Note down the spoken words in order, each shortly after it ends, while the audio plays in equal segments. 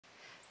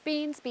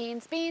Beans,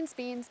 beans, beans,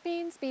 beans,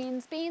 beans,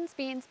 beans, beans,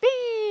 beans,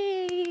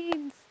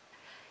 beans.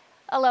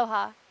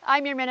 Aloha,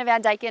 I'm your Mina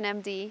Van Dyken,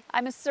 MD.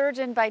 I'm a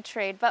surgeon by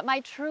trade, but my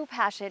true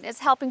passion is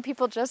helping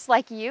people just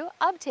like you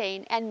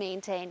obtain and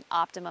maintain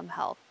optimum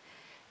health.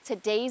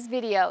 Today's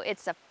video,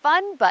 it's a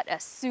fun but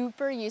a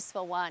super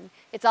useful one.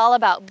 It's all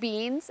about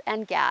beans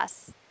and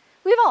gas.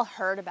 We've all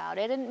heard about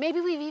it, and maybe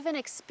we've even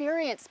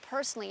experienced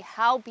personally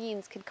how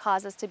beans can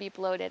cause us to be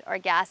bloated or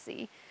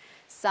gassy.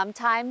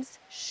 Sometimes,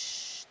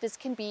 this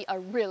can be a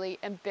really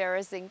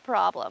embarrassing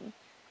problem.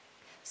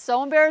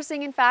 So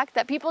embarrassing, in fact,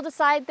 that people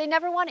decide they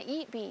never want to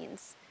eat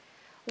beans.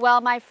 Well,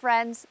 my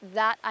friends,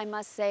 that I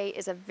must say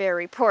is a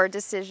very poor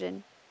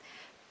decision.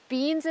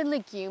 Beans and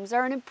legumes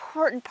are an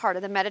important part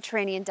of the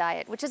Mediterranean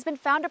diet, which has been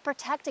found to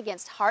protect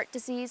against heart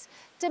disease,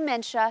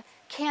 dementia,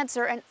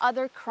 cancer, and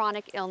other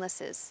chronic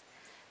illnesses.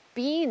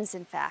 Beans,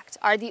 in fact,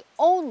 are the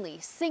only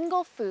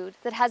single food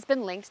that has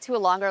been linked to a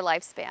longer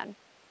lifespan.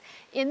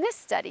 In this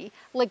study,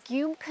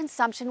 legume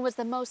consumption was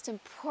the most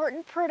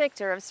important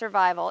predictor of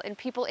survival in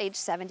people aged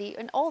 70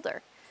 and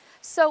older.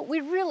 So we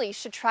really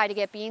should try to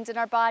get beans in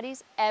our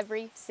bodies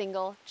every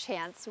single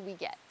chance we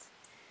get.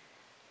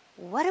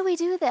 What do we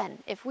do then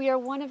if we are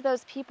one of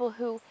those people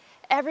who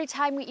every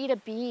time we eat a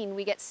bean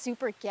we get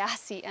super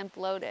gassy and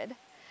bloated?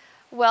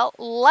 Well,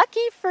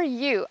 lucky for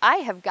you, I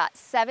have got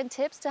 7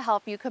 tips to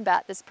help you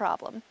combat this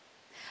problem.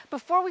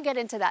 Before we get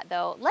into that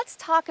though, let's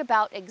talk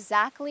about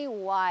exactly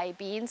why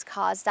beans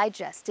cause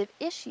digestive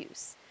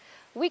issues.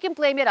 We can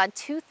blame it on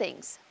 2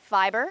 things,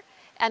 fiber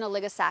and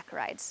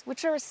oligosaccharides,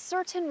 which are a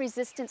certain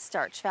resistant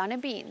starch found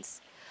in beans.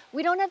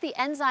 We don't have the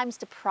enzymes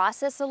to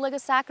process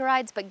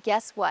oligosaccharides, but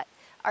guess what?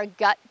 Our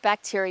gut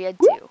bacteria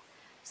do.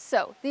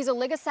 So these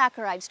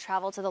oligosaccharides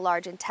travel to the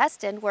large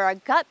intestine where our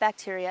gut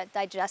bacteria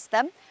digest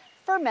them,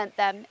 ferment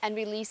them, and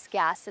release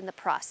gas in the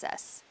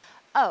process.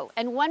 Oh,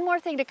 and one more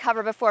thing to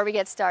cover before we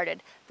get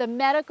started. The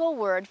medical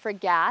word for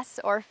gas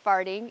or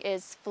farting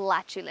is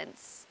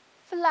flatulence.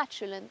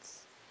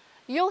 Flatulence.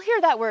 You'll hear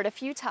that word a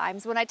few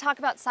times when I talk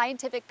about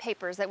scientific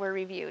papers that were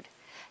reviewed.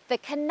 The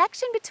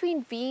connection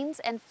between beans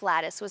and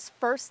flatus was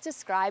first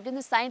described in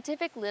the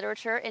scientific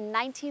literature in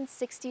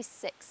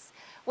 1966,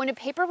 when a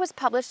paper was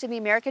published in the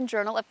American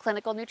Journal of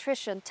Clinical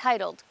Nutrition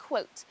titled,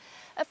 quote,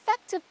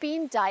 "Effect of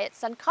bean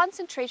diets on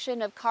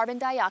concentration of carbon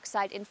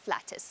dioxide in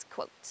flatus,"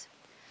 quote.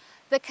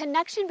 The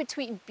connection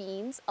between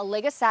beans,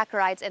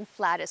 oligosaccharides, and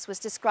flatus was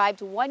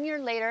described 1 year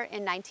later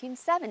in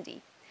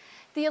 1970.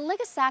 The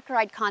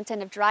oligosaccharide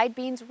content of dried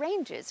beans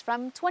ranges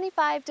from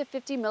 25 to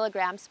 50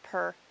 milligrams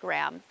per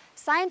gram.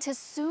 Scientists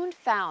soon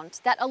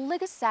found that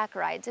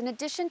oligosaccharides, in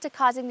addition to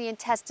causing the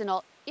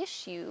intestinal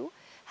issue,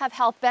 have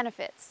health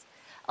benefits.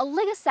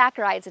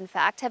 Oligosaccharides, in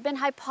fact, have been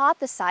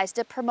hypothesized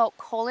to promote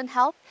colon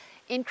health,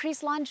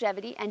 increase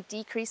longevity, and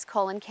decrease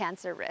colon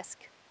cancer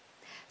risk.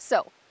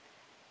 So,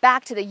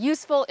 back to the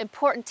useful,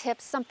 important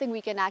tips, something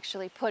we can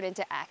actually put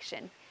into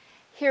action.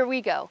 Here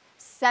we go.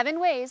 7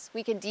 ways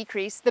we can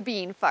decrease the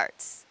bean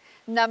farts.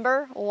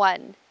 Number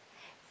 1,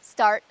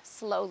 start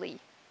slowly.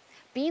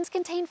 Beans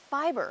contain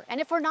fiber,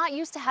 and if we're not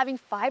used to having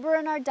fiber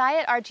in our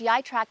diet, our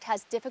GI tract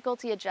has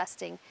difficulty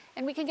adjusting,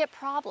 and we can get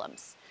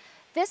problems.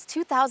 This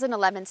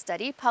 2011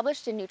 study,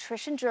 published in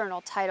Nutrition Journal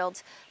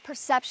titled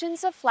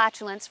 "Perceptions of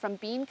Flatulence from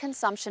Bean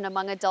Consumption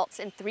Among Adults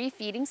in 3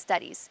 Feeding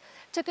Studies,"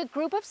 took a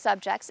group of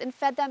subjects and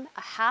fed them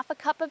a half a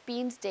cup of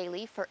beans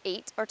daily for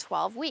 8 or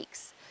 12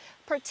 weeks.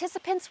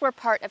 Participants were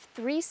part of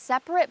 3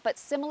 separate but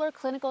similar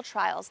clinical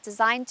trials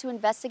designed to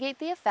investigate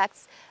the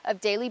effects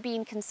of daily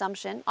bean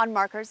consumption on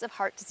markers of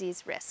heart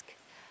disease risk.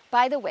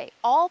 By the way,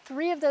 all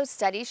 3 of those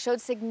studies showed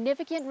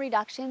significant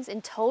reductions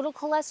in total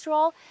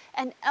cholesterol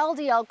and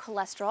LDL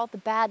cholesterol, the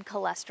bad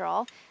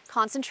cholesterol,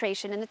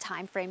 concentration in the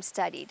time frame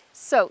studied.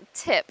 So,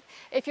 tip,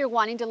 if you're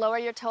wanting to lower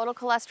your total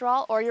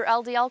cholesterol or your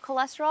LDL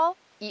cholesterol,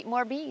 eat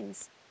more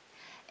beans.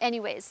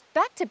 Anyways,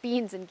 back to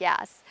beans and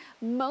gas.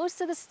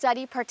 Most of the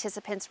study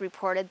participants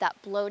reported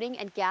that bloating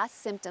and gas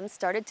symptoms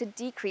started to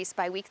decrease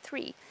by week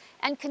 3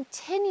 and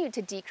continued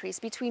to decrease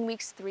between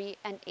weeks 3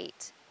 and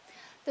 8.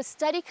 The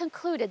study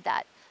concluded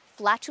that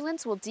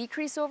flatulence will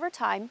decrease over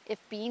time if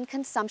bean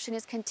consumption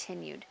is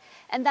continued,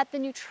 and that the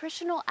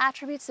nutritional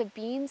attributes of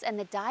beans and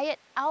the diet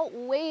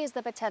outweighs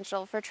the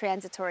potential for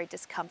transitory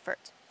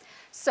discomfort.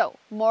 So,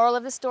 moral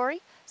of the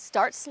story,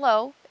 start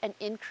slow and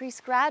increase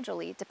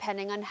gradually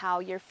depending on how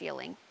you're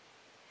feeling.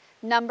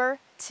 Number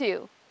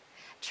 2,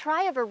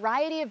 try a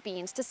variety of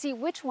beans to see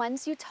which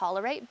ones you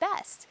tolerate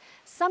best.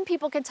 Some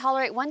people can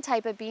tolerate one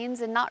type of beans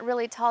and not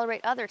really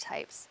tolerate other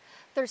types.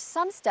 There's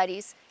some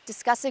studies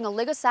discussing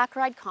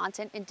oligosaccharide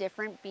content in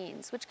different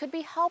beans, which could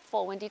be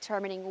helpful when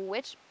determining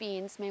which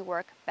beans may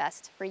work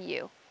best for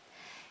you.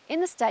 In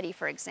the study,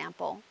 for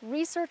example,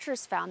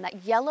 researchers found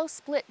that yellow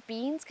split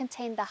beans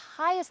contain the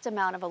highest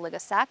amount of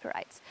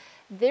oligosaccharides,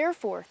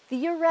 therefore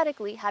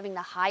theoretically having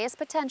the highest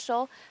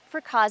potential for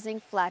causing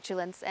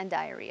flatulence and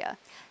diarrhea.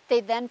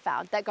 They then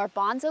found that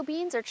garbanzo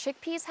beans or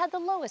chickpeas had the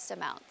lowest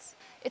amounts.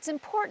 It's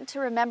important to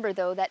remember,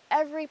 though, that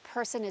every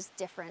person is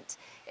different.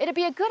 It'd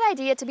be a good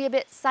idea to be a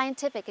bit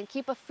scientific and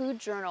keep a food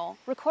journal,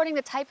 recording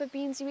the type of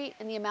beans you eat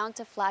and the amount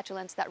of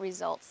flatulence that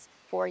results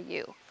for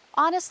you.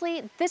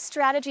 Honestly, this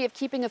strategy of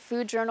keeping a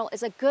food journal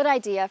is a good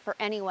idea for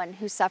anyone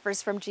who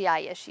suffers from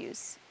GI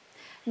issues.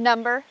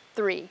 Number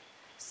 3,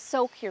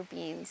 soak your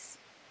beans.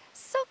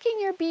 Soaking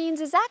your beans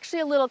is actually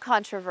a little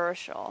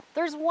controversial.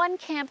 There's one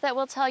camp that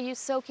will tell you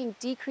soaking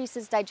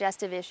decreases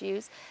digestive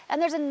issues,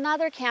 and there's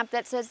another camp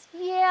that says,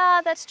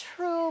 yeah, that's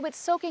true, but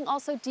soaking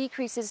also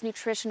decreases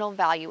nutritional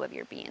value of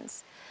your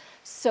beans.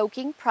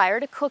 Soaking prior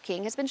to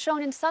cooking has been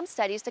shown in some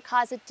studies to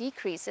cause a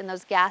decrease in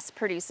those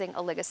gas-producing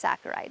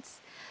oligosaccharides.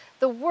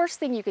 The worst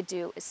thing you could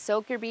do is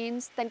soak your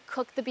beans, then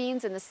cook the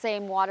beans in the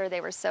same water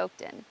they were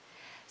soaked in.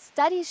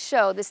 Studies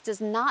show this does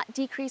not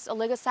decrease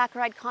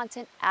oligosaccharide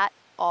content at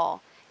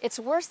all. It's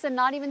worse than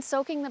not even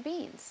soaking the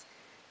beans.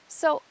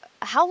 So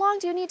how long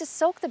do you need to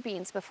soak the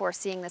beans before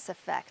seeing this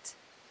effect?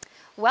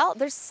 Well,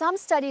 there's some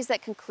studies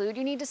that conclude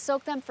you need to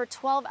soak them for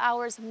 12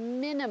 hours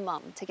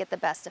minimum to get the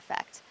best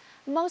effect.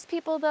 Most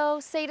people, though,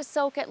 say to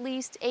soak at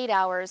least 8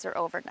 hours or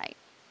overnight.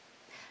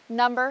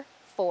 Number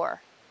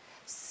 4,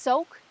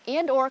 soak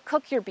and/or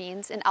cook your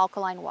beans in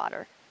alkaline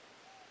water.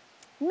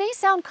 May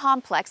sound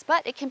complex,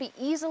 but it can be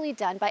easily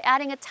done by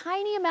adding a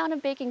tiny amount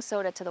of baking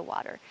soda to the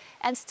water,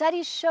 and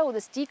studies show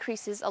this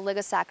decreases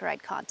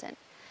oligosaccharide content.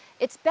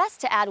 It's best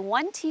to add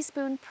 1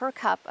 teaspoon per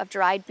cup of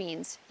dried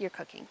beans you're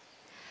cooking.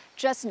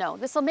 Just know,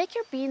 this will make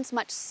your beans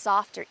much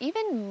softer,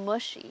 even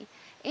mushy,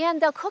 and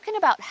they'll cook in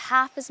about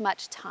half as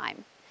much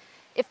time.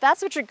 If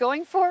that's what you're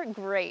going for,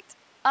 great.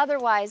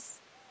 Otherwise,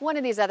 one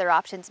of these other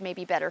options may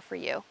be better for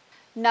you.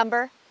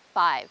 Number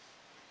 5,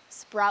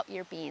 sprout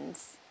your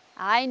beans.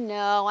 I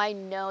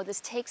know,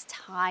 this takes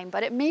time,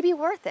 but it may be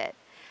worth it.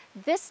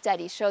 This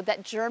study showed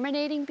that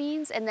germinating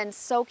beans and then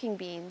soaking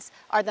beans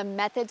are the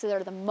methods that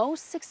are the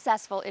most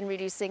successful in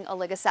reducing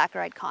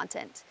oligosaccharide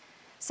content.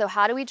 So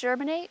how do we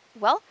germinate?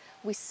 Well,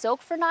 we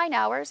soak for 9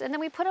 hours and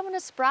then we put them in a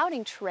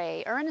sprouting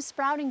tray or in a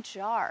sprouting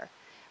jar.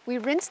 We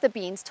rinse the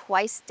beans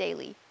twice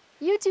daily.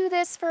 You do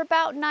this for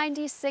about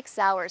 96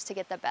 hours to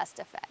get the best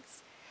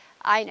effects.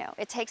 I know,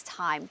 it takes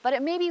time, but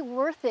it may be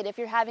worth it if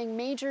you're having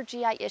major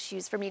GI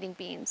issues from eating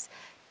beans,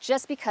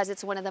 just because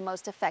it's one of the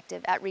most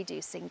effective at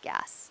reducing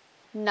gas.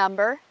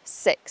 Number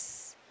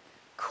 6,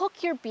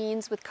 cook your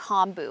beans with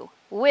kombu.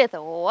 With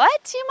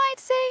what, you might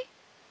say?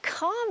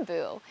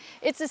 Kombu.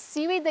 It's a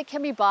seaweed that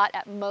can be bought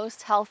at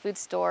most health food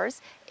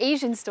stores,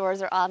 Asian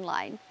stores, or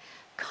online.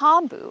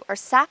 Kombu, or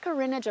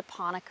Saccharina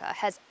japonica,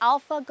 has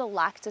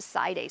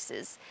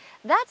alpha-galactosidases.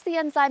 That's the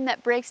enzyme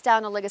that breaks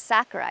down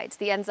oligosaccharides,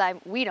 the enzyme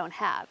we don't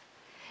have.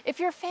 If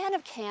you're a fan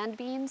of canned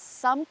beans,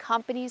 some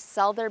companies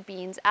sell their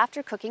beans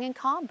after cooking in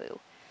kombu.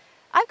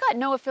 I've got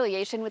no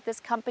affiliation with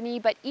this company,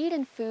 but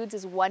Eden Foods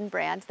is one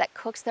brand that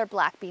cooks their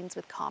black beans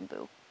with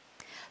kombu.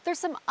 There's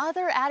some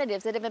other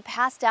additives that have been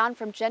passed down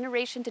from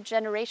generation to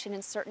generation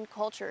in certain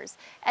cultures,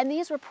 and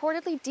these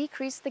reportedly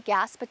decrease the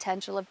gas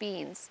potential of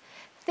beans.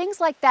 Things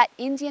like that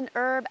Indian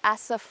herb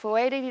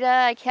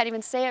asafoetida, I can't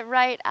even say it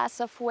right,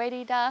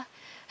 asafoetida,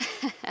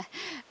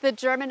 the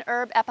German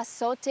herb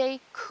epazote,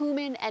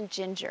 cumin, and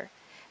ginger.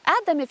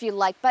 Add them if you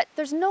like, but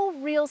there's no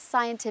real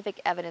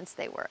scientific evidence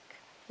they work.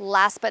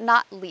 Last but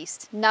not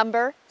least,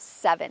 number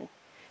 7.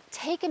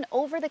 Take an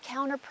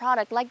over-the-counter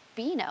product like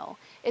Beano.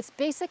 It's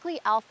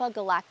basically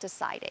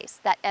alpha-galactosidase,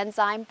 that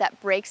enzyme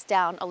that breaks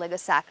down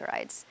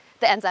oligosaccharides,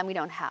 the enzyme we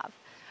don't have.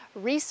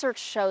 Research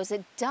shows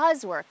it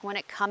does work when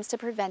it comes to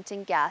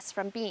preventing gas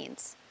from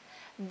beans.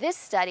 This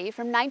study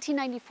from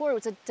 1994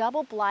 was a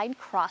double-blind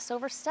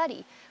crossover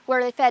study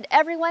where they fed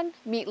everyone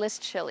meatless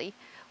chili.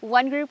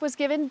 One group was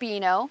given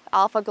Beano,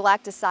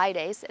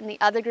 alpha-galactosidase, and the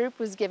other group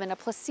was given a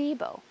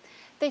placebo.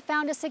 They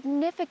found a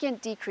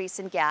significant decrease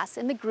in gas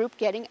in the group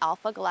getting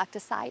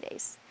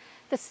alpha-galactosidase.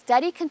 The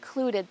study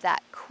concluded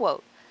that,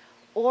 quote,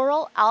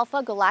 oral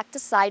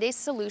alpha-galactosidase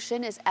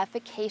solution is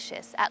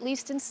efficacious, at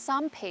least in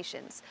some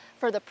patients,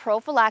 for the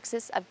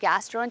prophylaxis of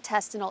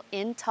gastrointestinal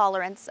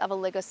intolerance of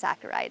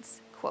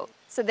oligosaccharides, quote.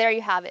 So there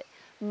you have it.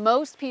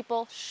 Most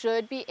people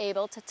should be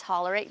able to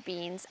tolerate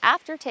beans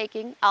after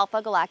taking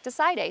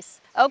alpha-galactosidase.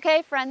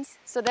 Okay, friends,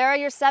 so there are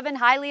your 7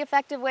 highly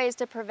effective ways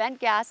to prevent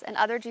gas and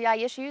other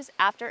GI issues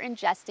after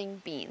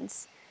ingesting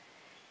beans.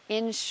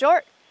 In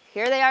short,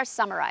 here they are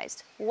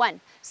summarized. 1,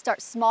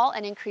 start small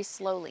and increase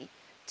slowly.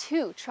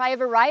 2, try a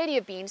variety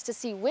of beans to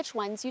see which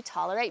ones you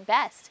tolerate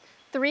best.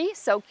 3,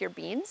 soak your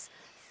beans.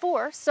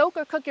 4, soak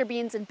or cook your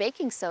beans in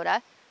baking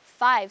soda.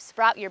 5,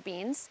 sprout your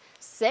beans.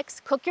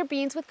 6, cook your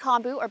beans with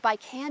kombu or buy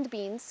canned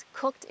beans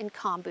cooked in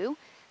kombu.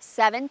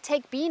 7,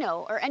 take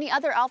Beano or any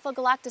other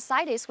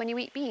alpha-galactosidase when you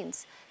eat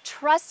beans.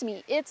 Trust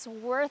me, it's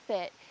worth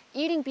it.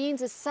 Eating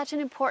beans is such an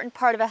important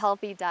part of a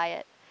healthy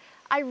diet.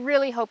 I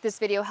really hope this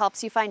video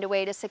helps you find a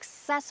way to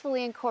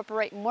successfully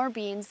incorporate more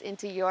beans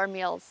into your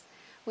meals.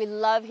 We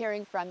love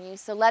hearing from you,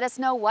 so let us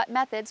know what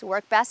methods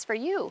work best for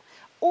you.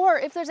 Or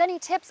if there's any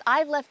tips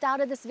I've left out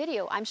of this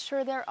video, I'm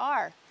sure there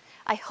are.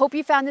 I hope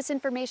you found this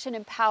information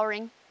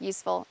empowering,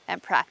 useful,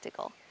 and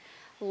practical.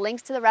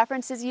 Links to the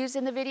references used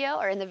in the video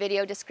are in the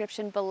video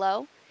description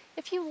below.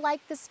 If you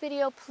like this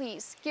video,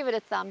 please give it a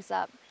thumbs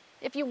up.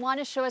 If you want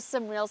to show us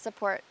some real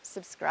support,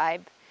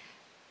 subscribe.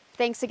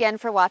 Thanks again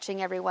for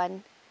watching,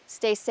 everyone.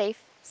 Stay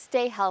safe,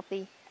 stay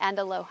healthy, and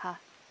aloha.